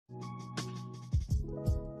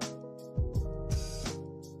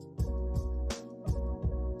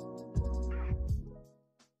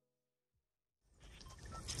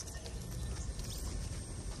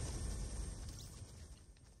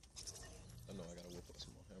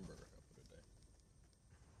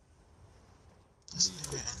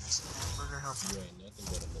You ain't nothing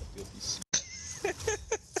but a little filthy shit.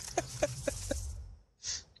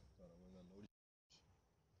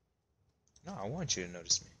 No, I want you to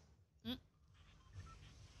notice me.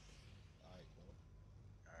 Alright, well.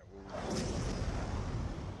 Alright,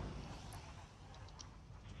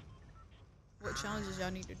 What challenges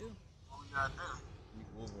y'all need to do? What we gotta do?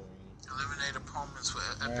 Wolverine. Eliminate opponents with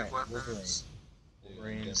epic weapons.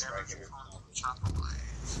 Wolverine's right here. Chopper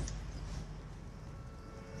blades.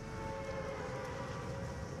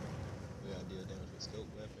 We gotta deal damage with scope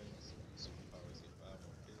weapons. Superpowers get 5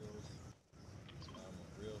 more kills. 5 more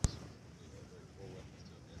drills. We upgrade 4 weapons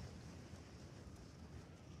to a death.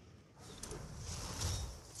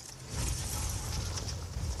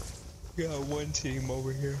 We got one team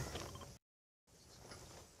over here.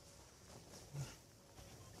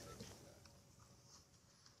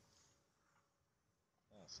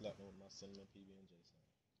 Slap me with my cinnamon PB&J sign.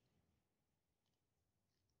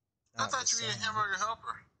 I thought you were a hamburger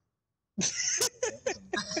helper.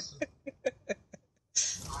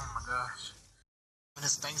 Oh my gosh. And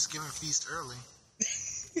it's Thanksgiving feast early.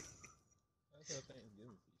 That's a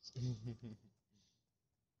Thanksgiving feast.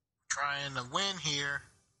 Trying to win here.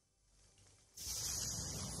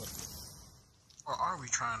 Or are we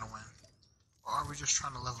trying to win? Or are we just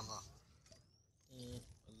trying to level up? A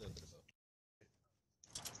little bit of both.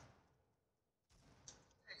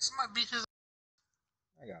 Hey, somebody beat his...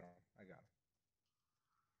 I got him.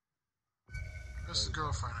 Where's the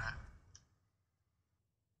girlfriend at?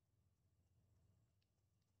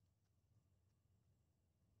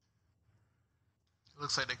 It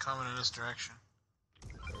looks like they're coming in this direction.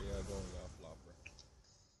 Where y'all going, y'all flopper?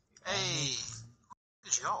 Hey!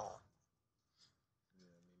 Who's y'all?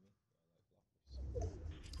 Yeah, Mimi. I like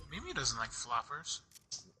floppers. Mimi doesn't like floppers.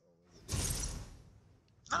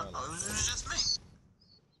 Oh, No, it was just me.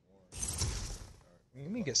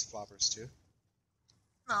 Mimi gets floppers too.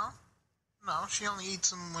 No, she only eats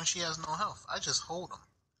them when she has no health. I just hold them.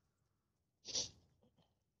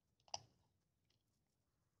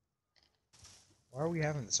 Why are we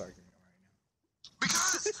having this argument right now?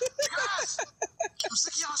 Because I'm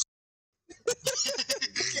sick of y'all.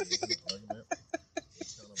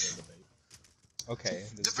 Okay.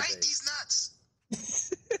 Debate these nuts.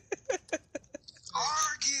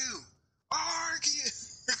 Argue.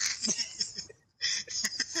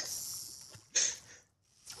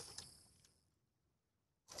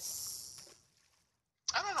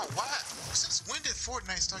 I don't know why. Since when did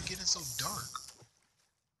Fortnite start getting so dark?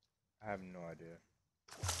 I have no idea.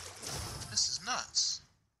 This is nuts.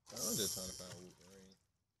 I'm just trying to find Wolverine.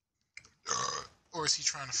 Or is he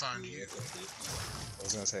trying to find you? I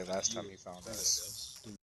was gonna say last time he found us.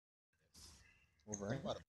 Wolverine?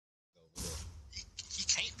 He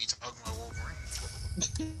can't be talking about Wolverine.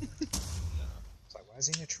 It's like, why is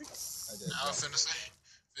he in a tree? I was finna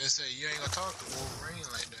say, you ain't gonna talk to Wolverine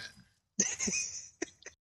like that.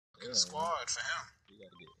 Look at the squad for him. He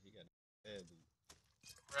got bad boot.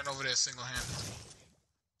 Ran over there single-handed. What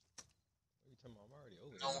are you talking about? I'm already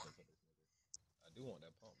over there. I do want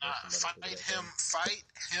that pump. Fight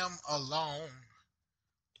him alone.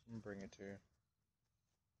 I'm gonna bring it to you.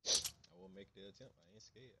 I will make the attempt. I ain't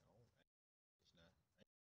scared.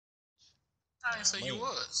 I didn't say you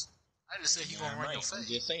was. I just said he gonna run your face. I'm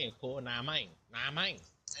just saying, cool. Nah, man.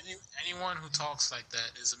 Anyone who talks like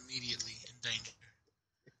that is immediately in danger.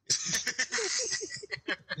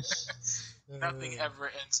 Nothing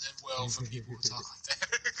ever ends in well for people who talk like that.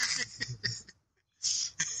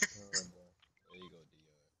 There you go,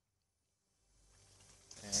 Dion.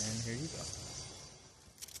 And here you go.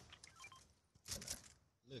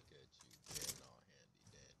 Look at you getting all handy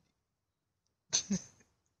dandy.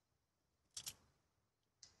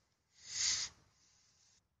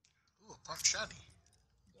 Ooh, a pump shotty.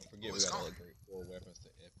 Don't forget we gotta upgrade 4 weapons to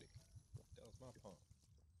epic. That was my pump.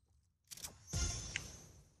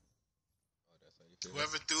 Oh, that's how you feel.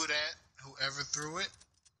 Whoever threw it,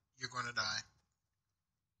 you're gonna die.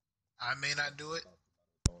 I may not do it.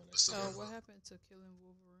 So what happened to killing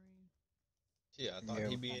Wolverine? Yeah, I thought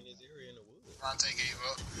he'd be in this area in the woods. Ronte gave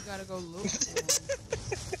up. You gotta go look for him.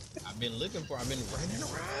 I've been looking for. I've been running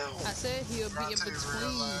around. I said he'll be in between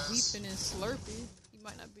realized. Weeping and Slurpee. He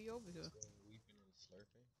might not be over here. Weeping and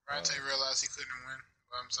slurping. Ronte realized he couldn't win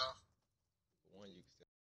by himself. One you can still.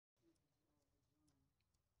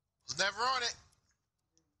 Was never on it.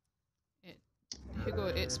 Here go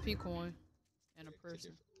an XP coin and a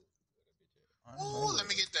person. Ooh, let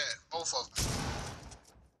me get that. Both of them.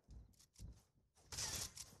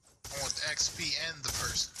 I want the XP and the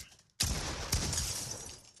person.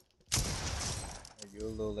 You're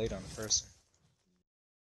a little late on the person.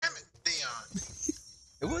 Damn it, Dion.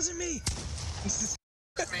 It wasn't me.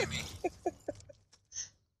 That made me.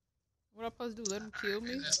 What am I supposed to do? Let him kill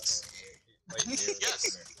me? Wait, here,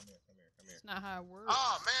 Yes. come here. It's not how it works.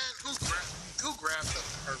 Oh man, who grabbed the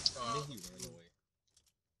herb? And then he ran away.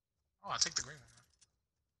 Oh, I take the green one.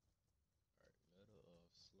 Alright, metal of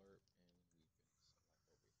slurp and weapons.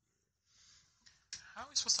 Like over here. How are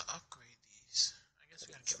we supposed to upgrade these? I guess we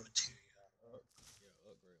gotta get material. Yeah, upgrade machine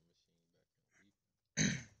back in weapon.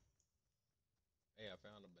 Hey, I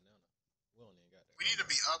found a banana. We don't even got that. We need to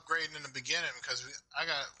be upgrading in the beginning because we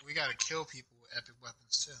gotta kill people with epic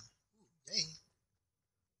weapons too. Ooh, yay!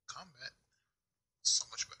 Combat, so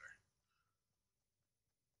much better.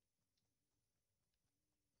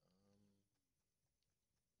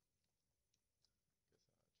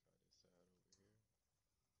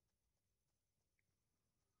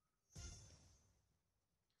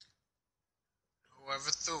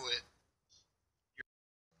 Whoever threw it.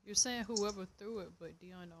 You're saying whoever threw it, but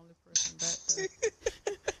Dion the only person back there.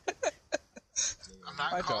 I'm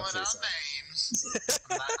not calling out names.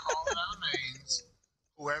 I'm not calling out names.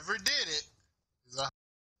 Whoever did it is a.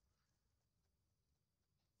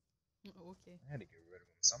 Okay. I had to get rid of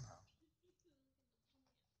him somehow.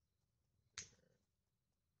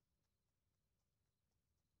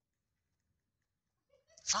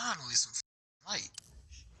 Finally, some light.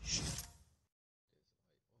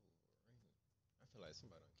 I feel like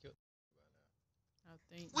somebody done killed by now. I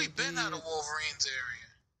think We've been out of Wolverine's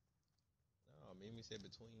area. No, Mimi said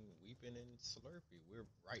between Weeping and Slurpee. We're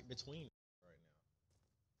right between right now.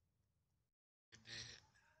 It did.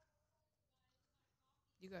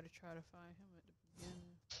 You gotta try to find him at the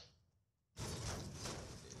beginning.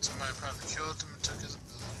 Somebody probably killed him and took his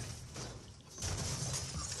ability.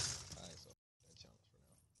 Alright, so that challenge for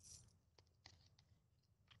now.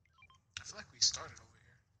 I feel like we started over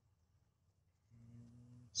here.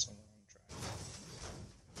 Someone try.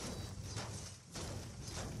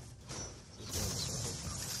 Just going to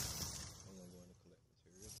circle. I'm gonna go in and collect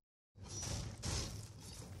material.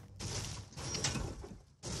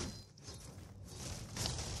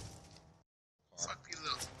 Fuck you,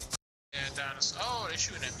 little. Yeah, dinosaur. Oh, they're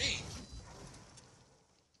shooting at me.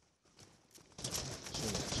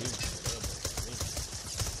 Shooting at you.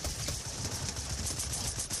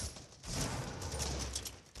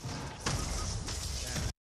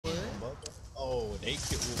 Oh, they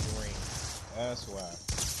killed Wolverine. That's why.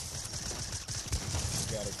 You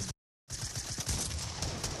gotta.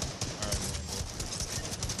 Alright,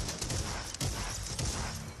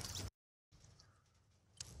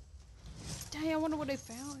 Dang, I wonder where they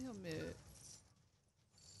found him at. I don't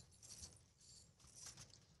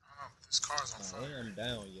know, but this car's on I fire. am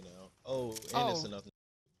down, you know. Oh, and it's enough.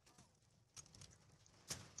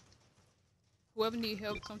 Whoever need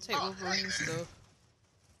help, come take Wolverine stuff.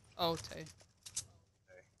 Oh, Tay.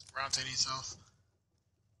 Round 10 East South.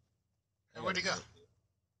 Hey, where'd he go?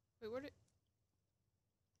 Wait, where'd it?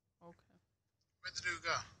 Okay. Where'd the dude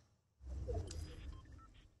go?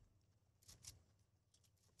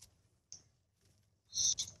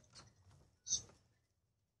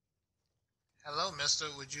 Hello, mister.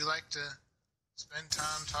 Would you like to spend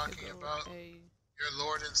time talking about your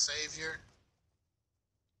Lord and Savior?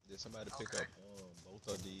 Did somebody pick up both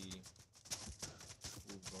of the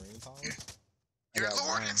Wolverine powers? Your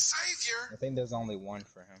Lord and Savior? I think there's only one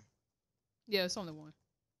for him. Yeah, it's only one.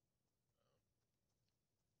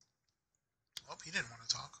 Oh, he didn't want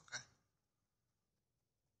to talk. Okay.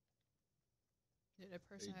 Did that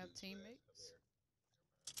person have teammates?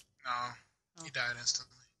 No, he died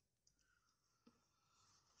instantly.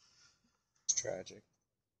 It's tragic.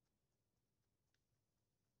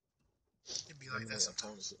 It'd be like that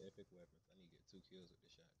sometimes. Epic weapons. I need to get 2 kills with the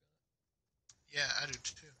shotgun. Yeah, I do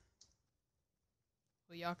too.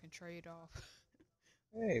 Well, y'all can trade off.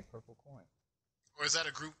 Hey, purple coin. Or is that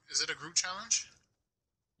a group? Is it a group challenge?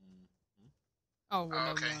 Mm-hmm. Oh, well,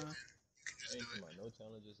 okay. never mind. You can just do it. No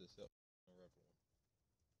challenges except for the rapper one.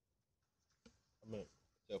 I mean,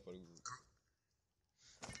 except for the group.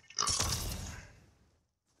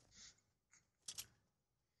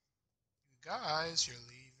 You guys, you're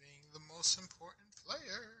leaving the most important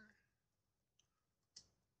player.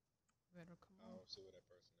 Better come I on. don't see where that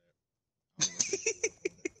person at.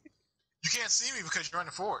 You can't see me because you're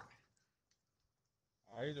running forward.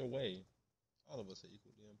 Either way, all of us are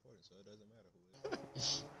equally important, so it doesn't matter who it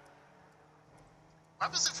is. What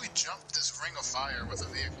happens if we jump this ring of fire with a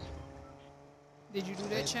vehicle? Did you do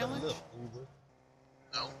that challenge?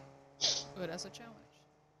 No. Oh, that's a challenge.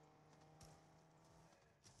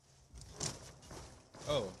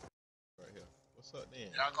 Oh, right here. What's up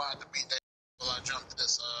then? Y'all gonna have to beat that while I jump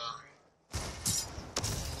this,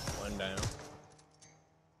 One down.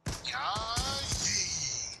 Yeah.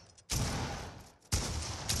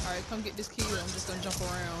 Alright, come get this kill. I'm just gonna jump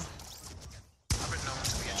around. I've been known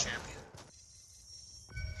to be a champion.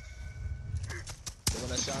 So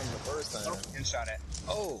when I shot him the first time. And shot at.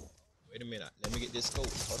 Oh! Wait a minute. Let me get this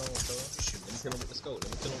scope. Hold on, so. Let me kill him with the scope.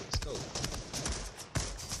 Let me kill him with the scope.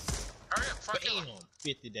 Hurry up, fuck him. Bam!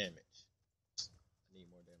 50 damage. I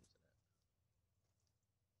need more damage than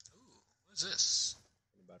that. Ooh, what is this?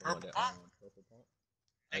 Anybody Purple want that pump? purple pump?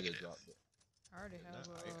 I just Negative. dropped it. I already If have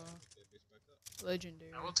not, I gotta pick that bitch back up.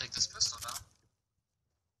 legendary. I will take this pistol now.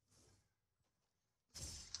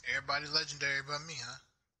 Everybody legendary but me, huh?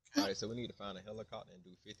 Alright, so we need to find a helicopter and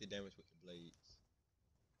do 50 damage with the blades.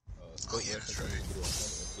 Scope yeah, weapons, that's I need to do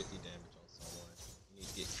 150 damage on someone. You need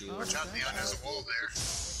to get killed. Watch out, Dion, there's a wall there.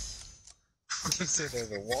 You said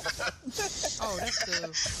there's a wall. Oh, that's the.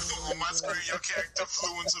 On my screen, your character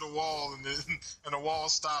flew into the wall, and the wall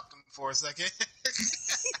stopped him for a second.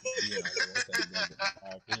 Yeah,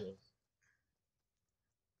 I kills.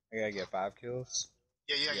 I gotta get 5 kills.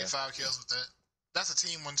 Yeah, you gotta Yeah. get 5 kills with that. That's a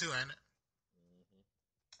team one too, ain't it?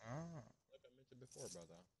 Oh. Like I mentioned before,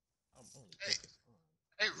 brother, I'm only Hey. focused on.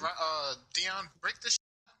 Hey, Dion, break this.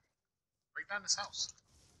 Break down this house.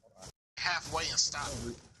 Halfway and stop.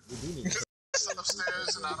 We do need to It's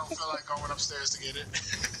upstairs, and I don't feel like going upstairs to get it.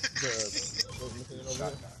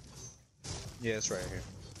 Shotgun. Yeah, it's right here.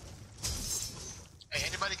 Hey,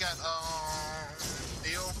 anybody got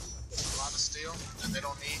steel? A lot of steel that they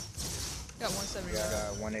don't need. Got 179. Yeah, I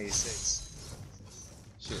got 186.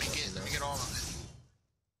 Shit, Let me get all of it.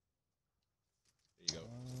 There you go.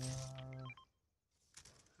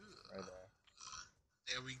 Right there.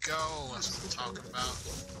 There we go. That's what I'm talking about.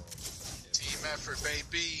 Team effort,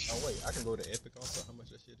 baby. Oh wait, I can go to Epic also. How much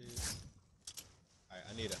that shit is? Alright,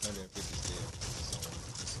 I need 150 still.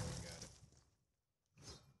 Someone got it.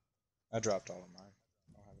 I dropped all of mine.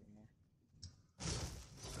 I don't have any more.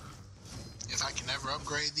 If I can ever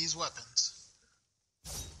upgrade these weapons.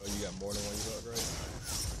 Oh, you got more than one you can upgrade?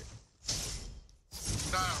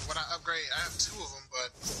 No, when I upgrade, I have 2 of them, but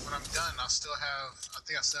when I'm done, I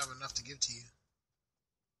think I still have enough to give to you.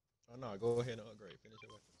 Oh no, go ahead and upgrade. Finish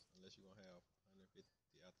your weapons. Unless you're gonna have 150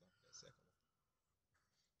 after that second one.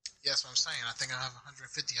 Yeah, that's what I'm saying. I think I have 150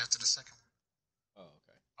 after the second one. Oh,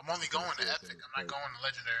 okay. I'm only going to Epic. I'm not going to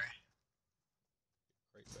Legendary.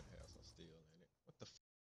 Crate better have some steel in it. What the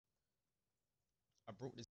I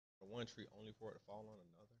broke this one tree only for it to fall on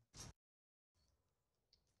another.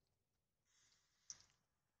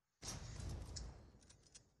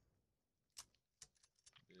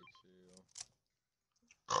 Big shield.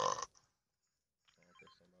 Oh, if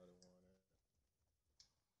somebody wanted.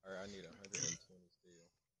 Alright, I need 120 steel.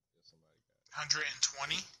 If somebody got it.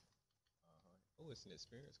 120? Oh, it's an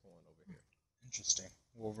experience going over here. Interesting.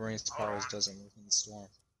 Wolverine's powers doesn't work in the storm.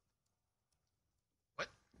 What?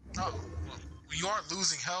 Oh, well, you aren't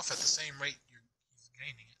losing health at the same rate you're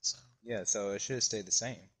gaining it, so. Yeah, so it should stay the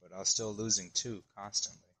same, but I was still losing 2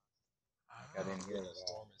 constantly. Like, I didn't hear Yeah, it the at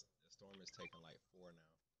all. storm is taking like 4 now.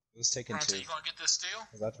 It was taking Bronte, 2. you gonna get this steel?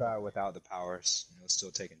 Because I tried without the powers, and it was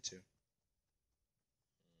still taking 2.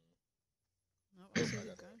 No, I see I the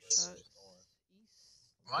got gunshots. East.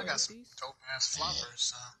 Well, I got some East. dope ass floppers,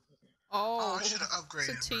 so. Oh, I should have upgraded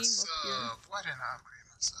it's a team myself. up here. Why didn't I upgrade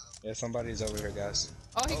myself? Yeah, somebody's over here, guys.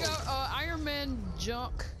 Oh, he got Iron Man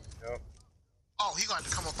junk. Yep. Oh, he gonna have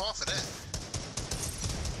to come up off of that.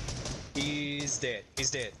 He's dead.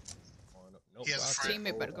 He's dead. Nope, He has a friend.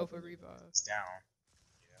 Teammate better go for a revive. He's down.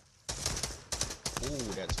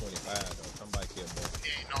 Ooh, that 25 though. Somebody killed me.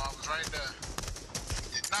 He ain't know I was right there.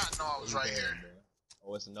 He did not know I was right here.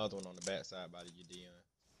 Oh, it's another one on the backside by the UDN.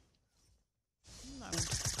 Not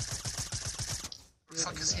Where the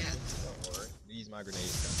fuck is he at? Don't worry. These my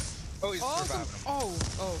grenades. Oh, he's reviving him.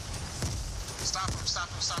 oh. Stop him, stop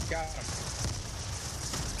him, stop him. Got him.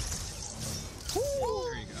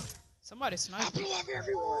 There you go. Somebody sniped. Blew up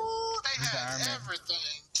everyone. Ooh, they He's had Iron Man.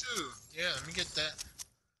 everything, too. Yeah, let me get that.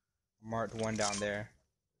 Marked one down there.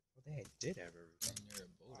 Well, they did have everything.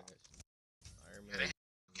 Iron Yeah, Man. they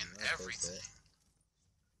fucking everything.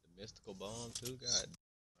 The mystical bomb too. God,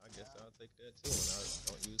 I guess I'll take that too. And I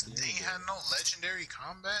don't use the They ain't had no legendary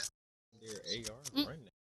combat. their AR right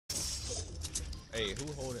now. Hey,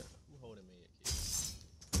 who holding me, kid?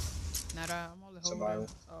 Not I'm only Somebody.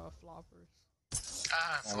 holding floppers.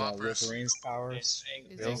 Ah, I want floppers. Wolverine's powers.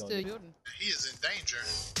 Is Bill? he still building? He is in danger.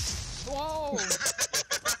 Whoa!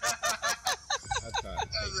 I tried to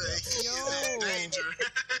take that. He is in Yo. danger.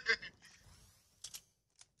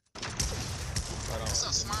 Hold on. What's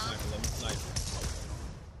up, Smile? Let me snipe.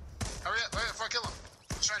 Hurry up before I kill him.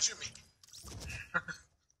 He's trying to shoot me.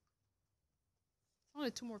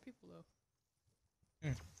 Only 2 more people though.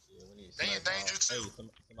 Yeah, we need They in sniper. danger too. Hey,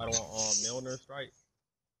 somebody want Milner strike?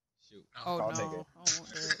 Shoot. No. Oh I'll no, take it. I don't want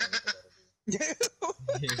that.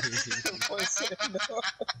 Boy said no.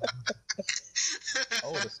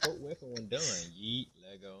 Oh, the scope weapon one done. Yeet,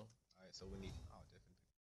 Lego. Alright, so we need. Oh, definitely.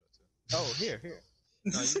 Oh, here.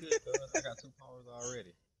 No, you good, cuz. I got 2 powers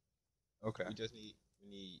already. Okay. We just need. We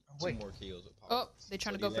need Oh, 2 wait. more kills with powers. Oh, they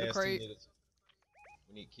trying to go these for the last 2 crate. niggas,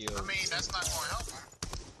 we need kills. I mean, that's not going to help him.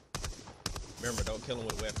 Remember, don't kill him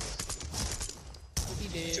with weapons. He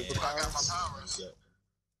did. Super I got my powers. Yep.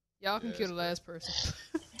 Y'all can Yeah, kill the that's last person.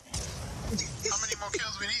 How many more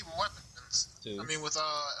kills we need with weapons? 2. I mean, with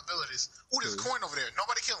abilities. Ooh, there's a 2. coin over there.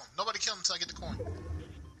 Nobody kill him. Nobody kill him until I get the coin.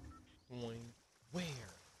 Coin. Where?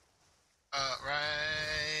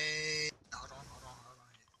 Right. Hold on.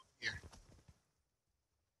 Here.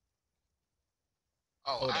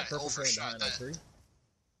 Oh, that I purple coin overshot behind that that. tree?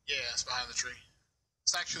 Yeah, it's behind the tree.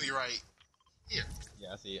 It's actually right here.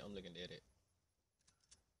 Yeah, I see it. I'm looking at it.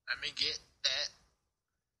 Let me get that.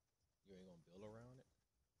 You ain't gonna build around it?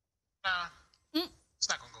 Nah. Mm. It's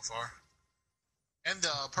not gonna go far. And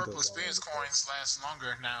the purple Go experience all over the coins last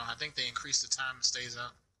longer now. I think they increase the time it stays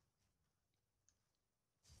up.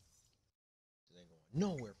 It ain't going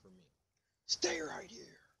nowhere for me. Stay right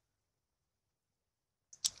here.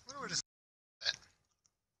 What do we just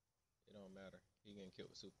It don't matter. He getting killed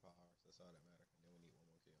with superpowers. That's all that matters. And then we need 1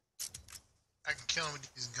 more kill. I can kill him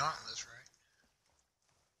with these gauntlets, right?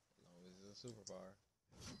 As long as it's a superpower.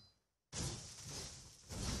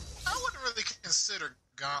 I wouldn't really consider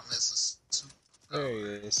gauntlets a super. There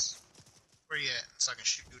he is. Where you at? So I can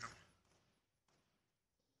shoot him.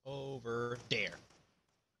 Over there.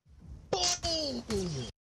 Boom!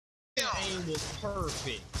 That aim was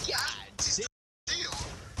perfect. God Deal.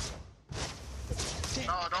 damn.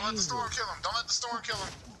 No, don't let the storm kill him. Don't let the storm kill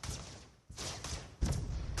him.